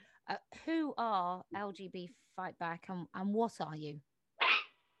 Carrie. Who are LGB Fight Back and what are you?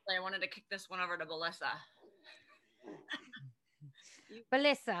 I wanted to kick this one over to Belissa.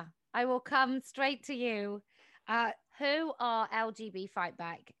 Belissa, I will come straight to you. Who are LGB Fight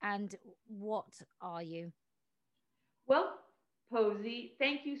Back and what are you? Well, Posey,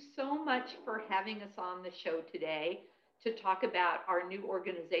 thank you so much for having us on the show today to talk about our new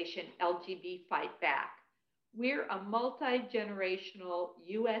organization, LGB Fight Back. We're a multi-generational,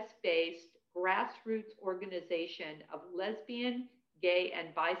 US-based grassroots organization of lesbian, gay,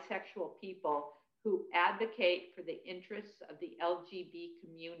 and bisexual people who advocate for the interests of the LGB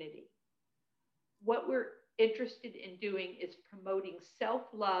community. What we're interested in doing is promoting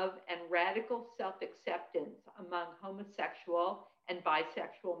self-love and radical self-acceptance among homosexual and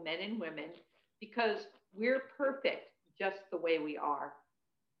bisexual men and women because we're perfect just the way we are.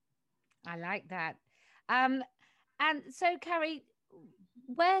 I like that. And so, Carrie,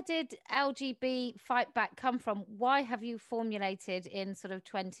 where did LGB Fight Back come from? Why have you formulated in sort of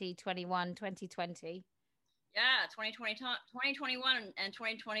 2021, 2020? Yeah, 2021 and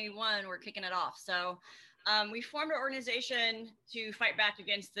 2021, we're kicking it off. So we formed an organization to fight back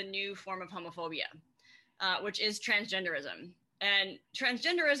against the new form of homophobia, which is transgenderism. And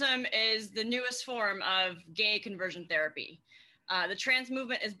transgenderism is the newest form of gay conversion therapy. The trans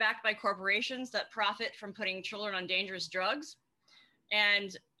movement is backed by corporations that profit from putting children on dangerous drugs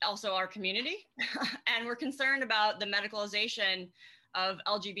and also our community. And we're concerned about the medicalization of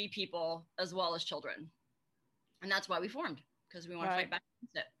LGBT people as well as children. And that's why we formed, because we want to fight back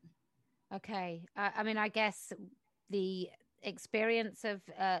against it. Okay. I mean, I guess the experience of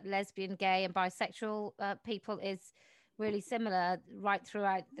lesbian, gay, and bisexual people is really similar right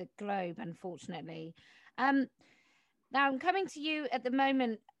throughout the globe, unfortunately. Now, I'm coming to you at the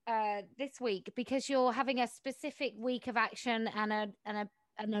moment this week because you're having a specific week of action and a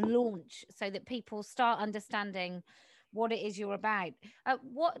launch so that people start understanding what it is you're about.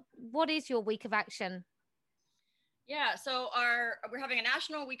 What is your week of action? Yeah, so we're having a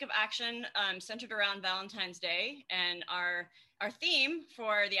national week of action centered around Valentine's Day, and our theme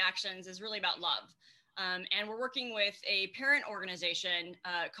for the actions is really about love. And we're working with a parent organization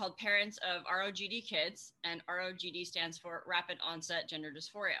called Parents of ROGD Kids, and ROGD stands for Rapid Onset Gender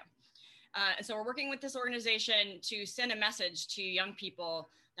Dysphoria. And so we're working with this organization to send a message to young people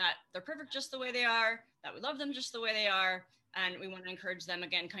that they're perfect just the way they are, that we love them just the way they are, and we want to encourage them,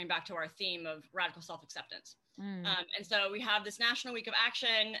 again, coming back to our theme of radical self-acceptance. And so we have this National Week of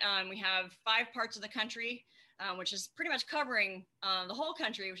Action. We have 5 parts of the country, which is pretty much covering the whole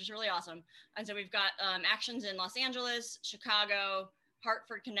country, which is really awesome. And so we've got actions in Los Angeles, Chicago,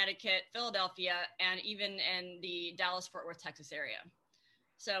 Hartford, Connecticut, Philadelphia, and even in the Dallas-Fort Worth, Texas area.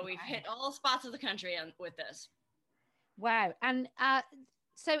 So we've hit all spots of the country with this. Wow. And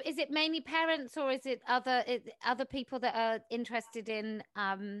So is it mainly parents, or is it other people that are interested in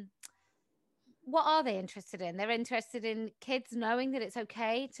what are they interested in? They're interested in kids knowing that it's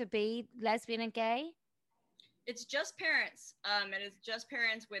okay to be lesbian and gay? It's just parents, and it's just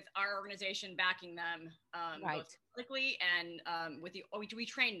parents with our organization backing them, Right. both publicly and with the. We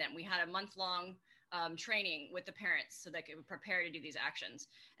trained them. We had a month-long training with the parents so they could prepare to do these actions.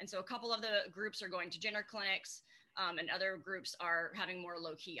 And so a couple of the groups are going to gender clinics, and other groups are having more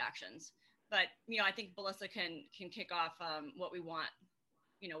low-key actions. But I think Melissa can kick off what we want,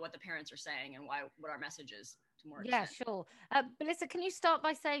 what the parents are saying and what our message is. Yeah, sure. Melissa, can you start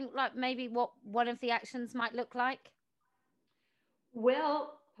by saying like maybe what one of the actions might look like?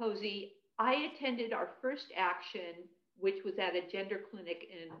 Well, Posey, I attended our first action, which was at a gender clinic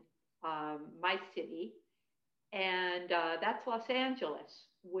in my city, and that's Los Angeles,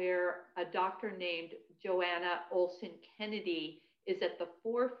 where a doctor named Joanna Olson Kennedy is at the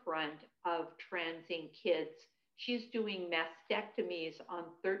forefront of transing kids. She's doing mastectomies on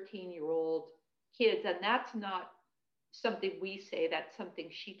 13-year-old kids, and that's not something we say, that's something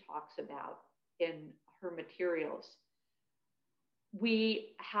she talks about in her materials.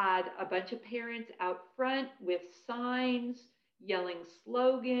 We had a bunch of parents out front with signs, yelling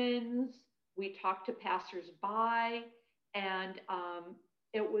slogans. We talked to passersby, and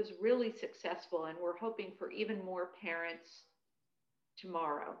it was really successful. And we're hoping for even more parents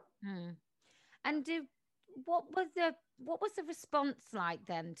tomorrow. And what was the response like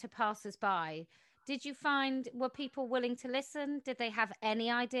then to passersby? Did you find, were people willing to listen? Did they have any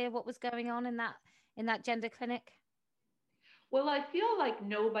idea what was going on in that gender clinic? Well, I feel like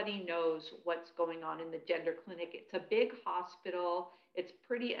nobody knows what's going on in the gender clinic. It's a big hospital. It's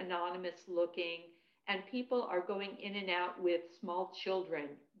pretty anonymous looking, and people are going in and out with small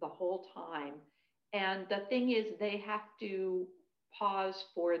children the whole time. And the thing is, they have to pause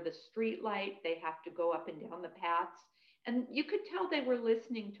for the street light. They have to go up and down the paths. And you could tell they were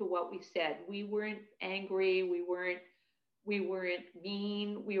listening to what we said. We weren't angry. We weren't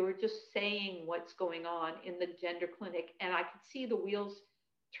mean. We were just saying what's going on in the gender clinic. And I could see the wheels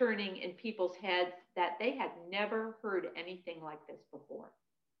turning in people's heads that they had never heard anything like this before.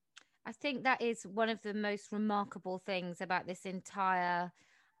 I think that is one of the most remarkable things about this entire,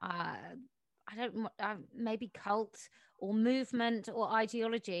 maybe cult or movement or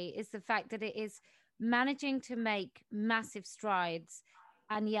ideology, is the fact that it is managing to make massive strides,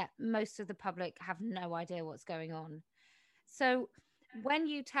 and yet most of the public have no idea what's going on. So when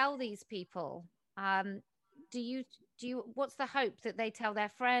you tell these people, what's the hope that they tell their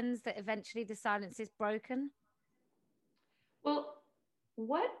friends, that eventually the silence is broken? Well,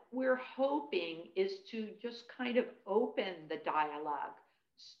 what we're hoping is to just kind of open the dialogue,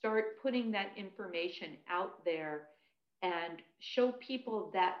 start putting that information out there, and show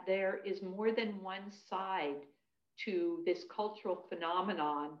people that there is more than one side to this cultural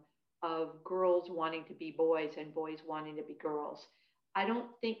phenomenon of girls wanting to be boys and boys wanting to be girls. I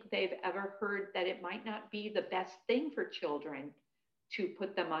don't think they've ever heard that it might not be the best thing for children to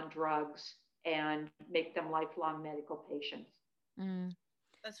put them on drugs and make them lifelong medical patients.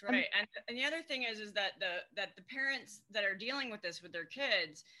 That's right. And the other thing is that the parents that are dealing with this with their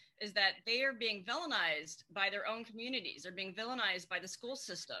kids is that they are being villainized by their own communities. They're being villainized by the school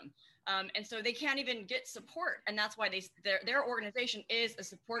system. And so they can't even get support. And that's why their organization is a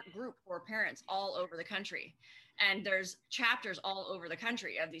support group for parents all over the country. And there's chapters all over the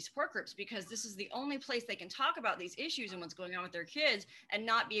country of these support groups, because this is the only place they can talk about these issues and what's going on with their kids and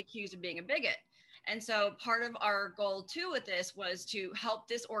not be accused of being a bigot. And so part of our goal too with this was to help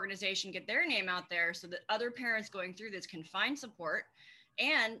this organization get their name out there so that other parents going through this can find support,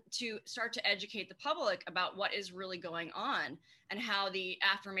 and to start to educate the public about what is really going on and how the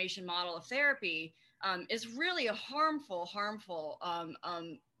affirmation model of therapy is really a harmful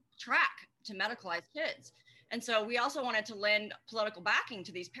track to medicalize kids. And so we also wanted to lend political backing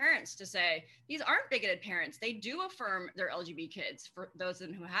to these parents to say, these aren't bigoted parents. They do affirm their LGBT kids, for those of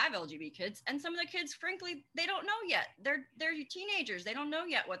them who have LGBT kids. And some of the kids, frankly, they don't know yet. They're teenagers. They don't know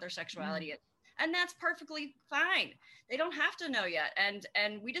yet what their sexuality is. And that's perfectly fine. They don't have to know yet. And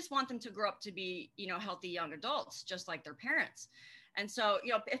we just want them to grow up to be, healthy young adults, just like their parents. And so,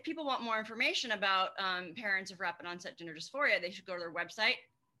 if people want more information about parents of rapid onset gender dysphoria, they should go to their website,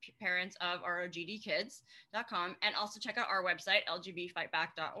 parentsofrogdkids.com, and also check out our website,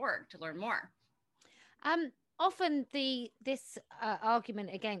 lgbfightback.org, to learn more. Often this argument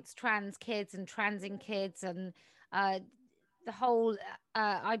against trans kids and transing kids and the whole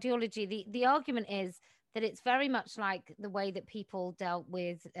ideology, the argument is that it's very much like the way that people dealt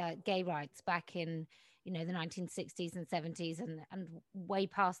with gay rights back in you know, the 1960s and 70s and way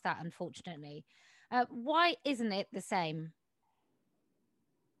past that, unfortunately. Why isn't it the same?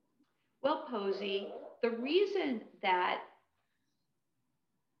 Well, Posey, the reason that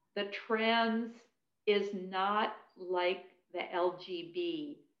the trans is not like the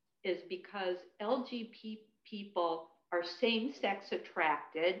LGB is because LGBT people are same-sex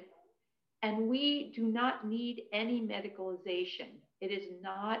attracted, and we do not need any medicalization. It is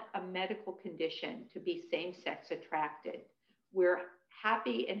not a medical condition to be same-sex attracted. We're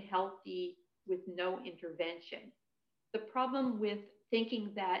happy and healthy with no intervention. The problem with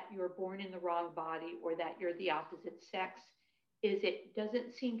thinking that you're born in the wrong body or that you're the opposite sex is it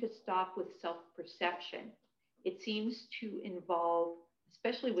doesn't seem to stop with self-perception. It seems to involve,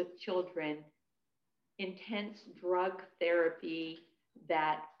 especially with children, intense drug therapy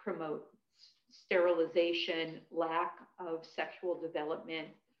that promotes sterilization, lack of sexual development,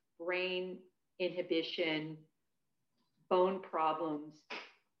 brain inhibition, bone problems,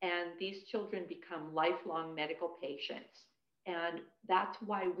 and these children become lifelong medical patients. And that's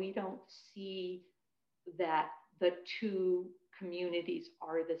why we don't see that the two communities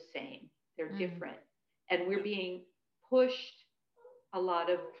are the same. They're different. And we're being pushed, a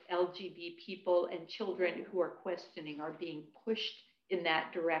lot of LGBT people and children who are questioning are being pushed in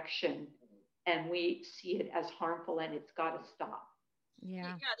that direction. And we see it as harmful, and it's got to stop.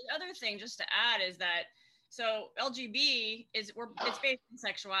 Yeah. The other thing just to add is that, so LGB it's based on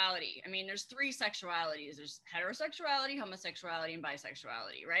sexuality. I mean, there's three sexualities. There's heterosexuality, homosexuality, and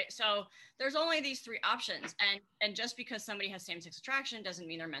bisexuality, right? So there's only these three options. And just because somebody has same-sex attraction doesn't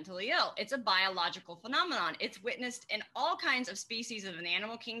mean they're mentally ill. It's a biological phenomenon. It's witnessed in all kinds of species of an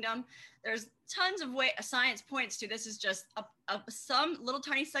animal kingdom. There's tons of way science points to this is just some little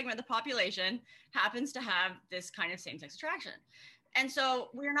tiny segment of the population happens to have this kind of same-sex attraction. And so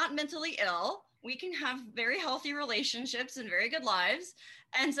we're not mentally ill. We can have very healthy relationships and very good lives.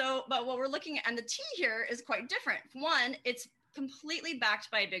 And so, but what we're looking at, and the T here is quite different. One, it's completely backed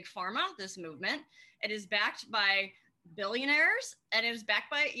by big pharma, this movement. It is backed by billionaires, and it is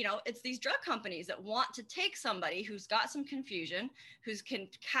backed by, you know, it's these drug companies that want to take somebody who's got some confusion, who can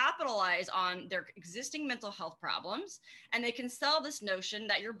capitalize on their existing mental health problems, and they can sell this notion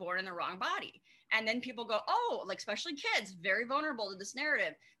that you're born in the wrong body. And then people go, oh, like especially kids, very vulnerable to this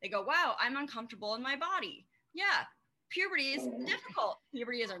narrative. They go, wow, I'm uncomfortable in my body. Yeah, puberty is difficult.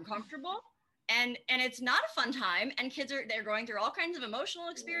 Puberty is uncomfortable. And it's not a fun time. And kids they're going through all kinds of emotional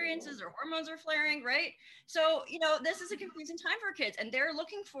experiences. Their hormones are flaring, right? So, you know, this is a confusing time for kids. And they're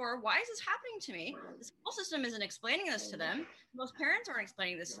looking for, why is this happening to me? The school system isn't explaining this to them. Most parents aren't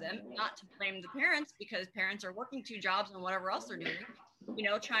explaining this to them. Not to blame the parents, because parents are working 2 jobs and whatever else they're doing, you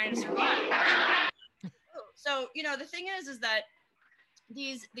know, trying to survive. So, you know, the thing is that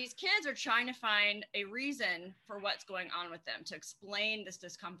these kids are trying to find a reason for what's going on with them, to explain this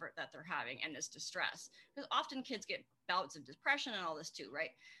discomfort that they're having and this distress. Because often kids get bouts of depression and all this too,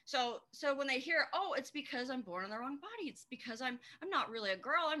 right? So when they hear, oh, it's because I'm born in the wrong body, it's because I'm not really a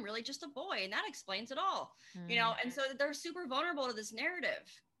girl, I'm really just a boy, and that explains it all. You know, and so they're super vulnerable to this narrative,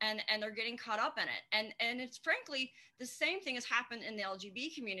 and they're getting caught up in it. And it's frankly the same thing has happened in the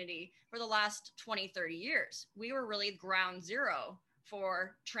LGBT community for the last 20, 30 years. We were really ground zero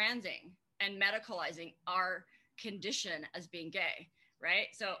for transing and medicalizing our condition as being gay, right?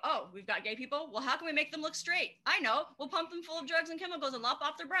 So, oh, we've got gay people. Well, how can we make them look straight? I know. We'll pump them full of drugs and chemicals and lop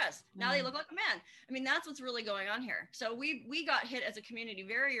off their breasts. Now they look like a man. I mean, that's what's really going on here. So we got hit as a community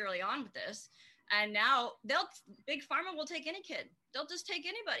very early on with this. And now big pharma will take any kid. They'll just take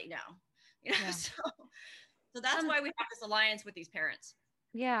anybody now. You know, yeah. So that's why we have this alliance with these parents.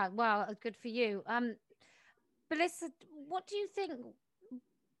 Yeah, well, good for you. Melissa, what do you think?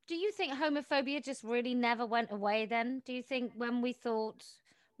 Do you think homophobia just really never went away then? Do you think when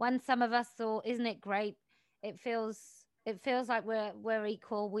some of us thought, isn't it great? It feels like we're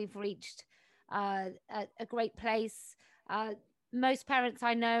equal. We've reached a great place. Most parents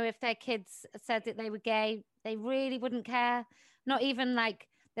I know, if their kids said that they were gay, they really wouldn't care. Not even like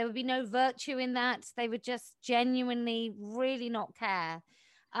there would be no virtue in that. They would just genuinely really not care.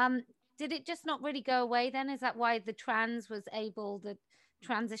 Did it just not really go away then? Is that why the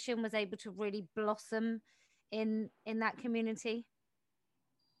transition was able to really blossom in that community?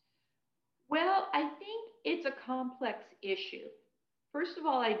 Well, I think it's a complex issue. First of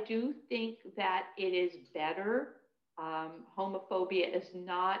all, I do think that it is better. Homophobia is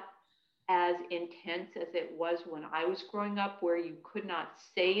not as intense as it was when I was growing up, where you could not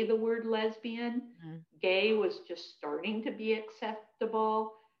say the word lesbian. Gay was just starting to be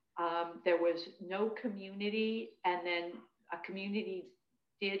acceptable. There was no community, and then a community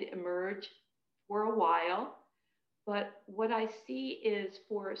did emerge for a while. But what I see is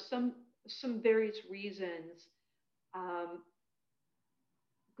for some various reasons,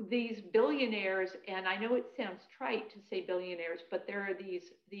 these billionaires, and I know it sounds trite to say billionaires, but there are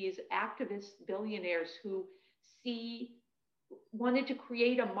these activist billionaires who wanted to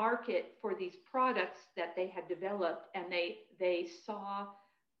create a market for these products that they had developed, and they saw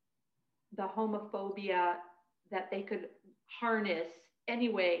the homophobia that they could harness.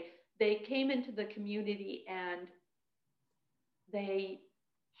 Anyway, they came into the community and they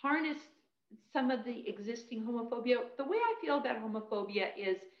harnessed some of the existing homophobia. The way I feel about homophobia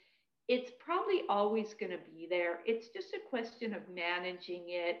is it's probably always going to be there. It's just a question of managing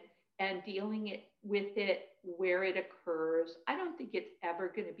it and dealing with it where it occurs. I don't think it's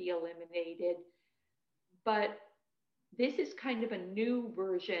ever going to be eliminated, but this is kind of a new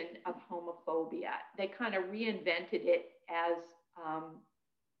version of homophobia. They kind of reinvented it as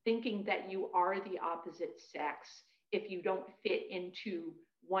thinking that you are the opposite sex. If you don't fit into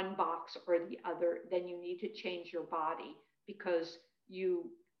one box or the other, then you need to change your body because you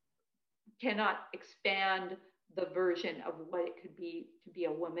cannot expand the version of what it could be to be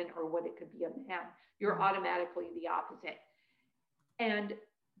a woman or what it could be a man. You're automatically the opposite. And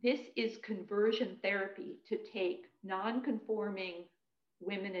this is conversion therapy, to take non-conforming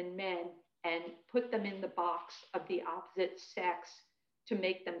women and men and put them in the box of the opposite sex to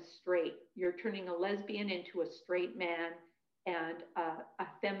make them straight. You're turning a lesbian into a straight man and a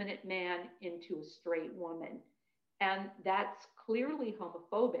feminine man into a straight woman. And that's clearly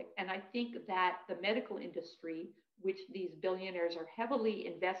homophobic. And I think that the medical industry, which these billionaires are heavily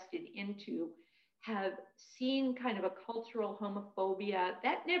invested into, have seen kind of a cultural homophobia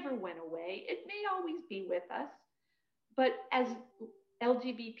that never went away. It may always be with us, but as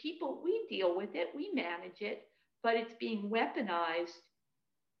LGBT people, we deal with it, we manage it, but it's being weaponized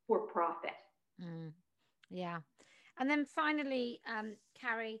for profit. Yeah. And then finally,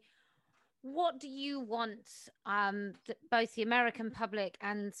 Carrie, what do you want both the American public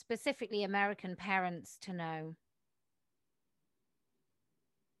and specifically American parents to know?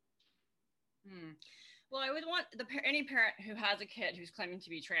 Well, I would want any parent who has a kid who's claiming to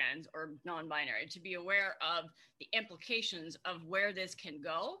be trans or non-binary to be aware of the implications of where this can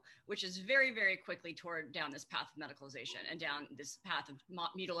go, which is very, very quickly down this path of medicalization and down this path of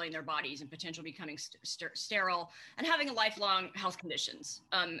mutilating their bodies and potentially becoming sterile and having lifelong health conditions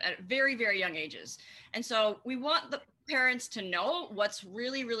at very, very young ages. And so we want the parents to know what's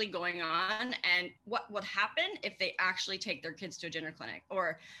really, really going on and what would happen if they actually take their kids to a gender clinic,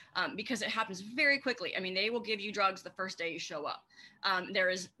 or because it happens very quickly. I mean, they will give you drugs the first day you show up. There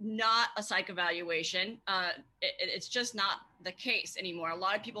is not a psych evaluation. It's just not the case anymore. A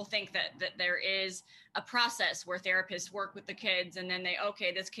lot of people think that there is a process where therapists work with the kids and then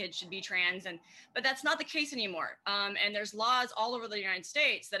this kid should be trans, but that's not the case anymore. And there's laws all over the United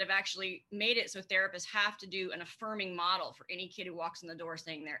States that have actually made it so therapists have to do an affirming model for any kid who walks in the door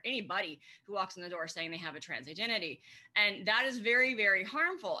saying anybody who walks in the door saying they have a trans identity. And that is very, very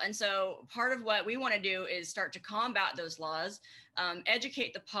harmful. And so part of what we want to do is start to combat those laws,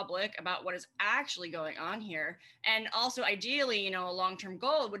 educate the public about what is actually going on here. And also ideally, a long-term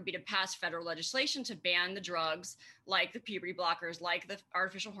goal would be to pass federal legislation to ban the drugs like the puberty blockers, like the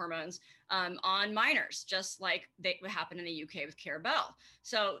artificial hormones on minors, just like what happened in the UK with Carabelle.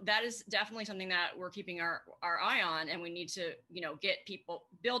 So that is definitely something that we're keeping our eye on, and we need to, get people,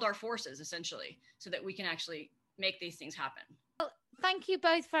 build our forces essentially so that we can actually make these things happen. Thank you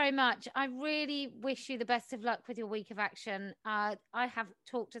both very much. I really wish you the best of luck with your week of action. I have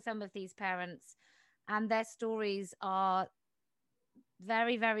talked to some of these parents and their stories are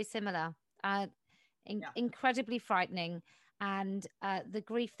very, very similar, incredibly frightening. And the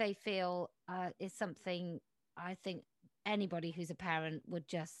grief they feel is something I think anybody who's a parent would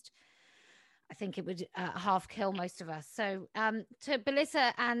I think it would half kill most of us. So to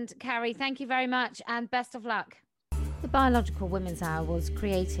Belissa and Carrie, thank you very much and best of luck. The Biological Women's Hour was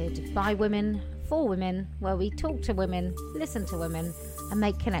created by women, for women, where we talk to women, listen to women, and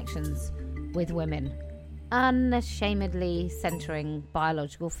make connections with women, unashamedly centering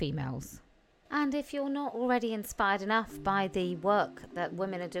biological females. And if you're not already inspired enough by the work that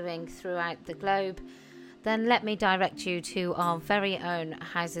women are doing throughout the globe, then let me direct you to our very own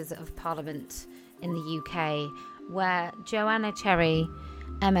Houses of Parliament in the UK, where Joanna Cherry,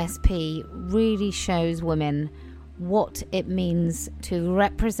 MSP, really shows women what it means to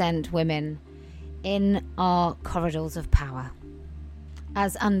represent women in our corridors of power.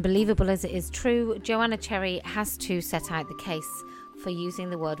 As unbelievable as it is true, Joanna Cherry has to set out the case for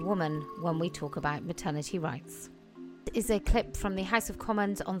using the word woman when we talk about maternity rights. is a clip from the House of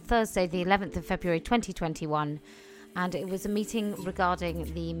Commons on Thursday, the 11th of February 2021, and it was a meeting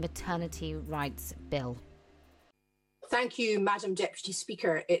regarding the Maternity Rights Bill. Thank you, Madam Deputy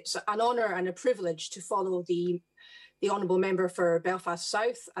Speaker. It's an honour and a privilege to follow the Honourable Member for Belfast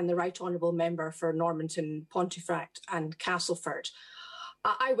South and the Right Honourable Member for Normanton, Pontefract and Castleford.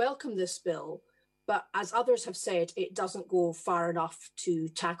 I welcome this bill, but as others have said, it doesn't go far enough to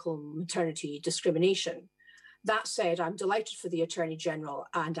tackle maternity discrimination. That said, I'm delighted for the Attorney General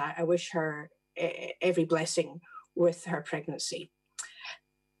and I wish her every blessing with her pregnancy.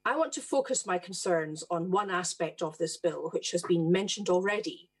 I want to focus my concerns on one aspect of this bill, which has been mentioned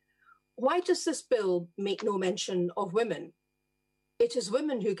already. Why does this bill make no mention of women? It is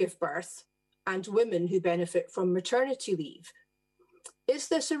women who give birth and women who benefit from maternity leave. Is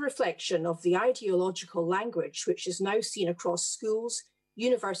this a reflection of the ideological language which is now seen across schools,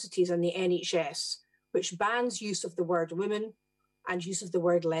 universities and the NHS, which bans use of the word women and use of the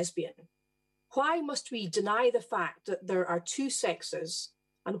word lesbian? Why must we deny the fact that there are two sexes,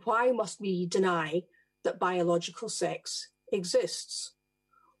 and why must we deny that biological sex exists?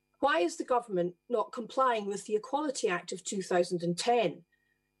 Why is the government not complying with the Equality Act of 2010?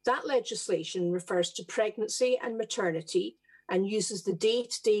 That legislation refers to pregnancy and maternity and uses the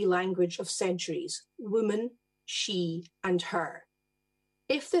day-to-day language of centuries: woman, she, and her.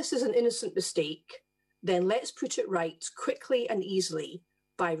 If this is an innocent mistake, then let's put it right quickly and easily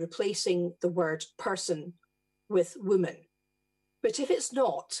by replacing the word person with woman. But if it's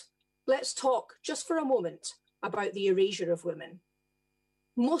not, let's talk just for a moment about the erasure of women.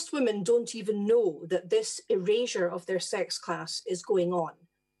 Most women don't even know that this erasure of their sex class is going on.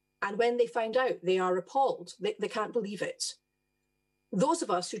 And when they find out, they are appalled. They can't believe it. Those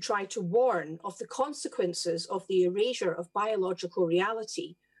of us who try to warn of the consequences of the erasure of biological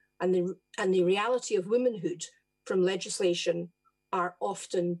reality and the reality of womanhood from legislation are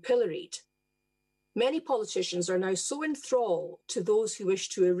often pilloried. Many politicians are now so enthralled to those who wish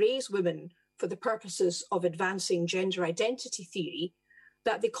to erase women for the purposes of advancing gender identity theory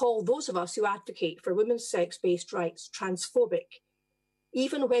that they call those of us who advocate for women's sex-based rights transphobic,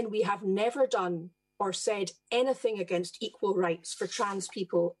 even when we have never done or said anything against equal rights for trans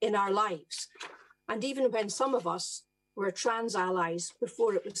people in our lives, and even when some of us were trans allies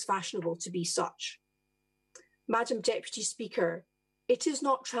before it was fashionable to be such. Madam Deputy Speaker, it is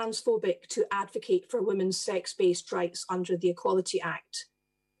not transphobic to advocate for women's sex-based rights under the Equality Act.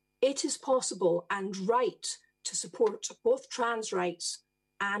 It is possible and right to support both trans rights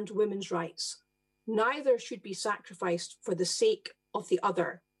and women's rights. Neither should be sacrificed for the sake of the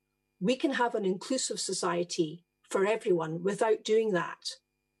other. We can have an inclusive society for everyone without doing that.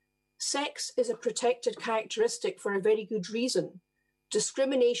 Sex is a protected characteristic for a very good reason.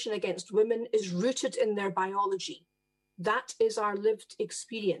 Discrimination against women is rooted in their biology. That is our lived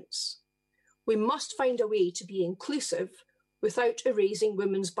experience. We must find a way to be inclusive without erasing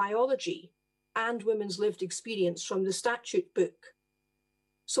women's biology and women's lived experience from the statute book.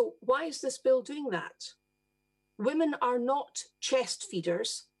 So why is this bill doing that? Women are not chest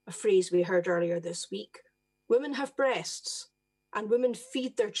feeders, a phrase we heard earlier this week. Women have breasts, and women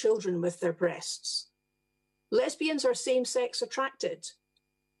feed their children with their breasts. Lesbians are same-sex attracted.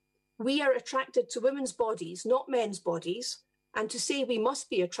 We are attracted to women's bodies, not men's bodies, and to say we must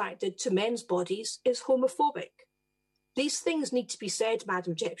be attracted to men's bodies is homophobic. These things need to be said,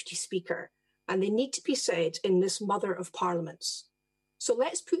 Madam Deputy Speaker, and they need to be said in this mother of parliaments. So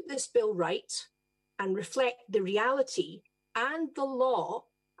let's put this bill right and reflect the reality and the law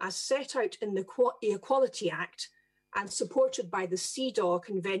as set out in the Equality Act and supported by the CEDAW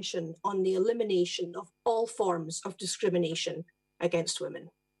Convention on the Elimination of All Forms of Discrimination against Women.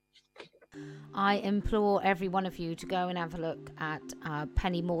 I implore every one of you to go and have a look at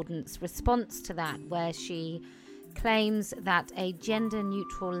Penny Mordaunt's response to that, where she claims that a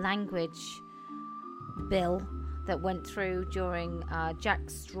gender-neutral language bill that went through during Jack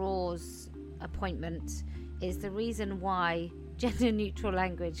Straw's appointment is the reason why gender-neutral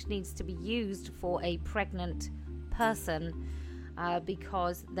language needs to be used for a pregnant person,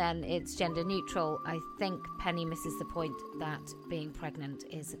 because then it's gender-neutral. I think Penny misses the point that being pregnant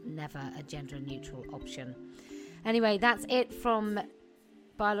is never a gender-neutral option. Anyway, that's it from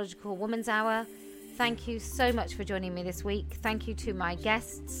Biological Woman's Hour. Thank you so much for joining me this week. Thank you to my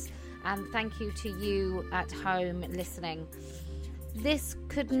guests, and thank you to you at home listening. This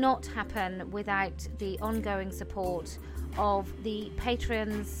could not happen without the ongoing support of the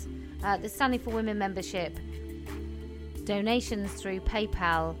patrons, the Standing for Women membership, donations through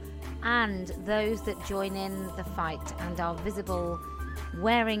PayPal, and those that join in the fight and are visible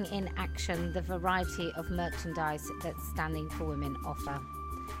wearing in action the variety of merchandise that Standing for Women offer.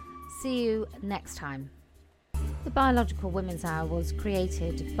 See you next time. The Biological Women's Hour was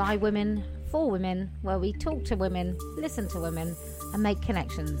created by women, for women, where we talk to women, listen to women, and make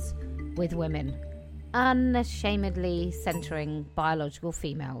connections with women, unashamedly centering biological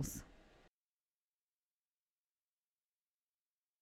females.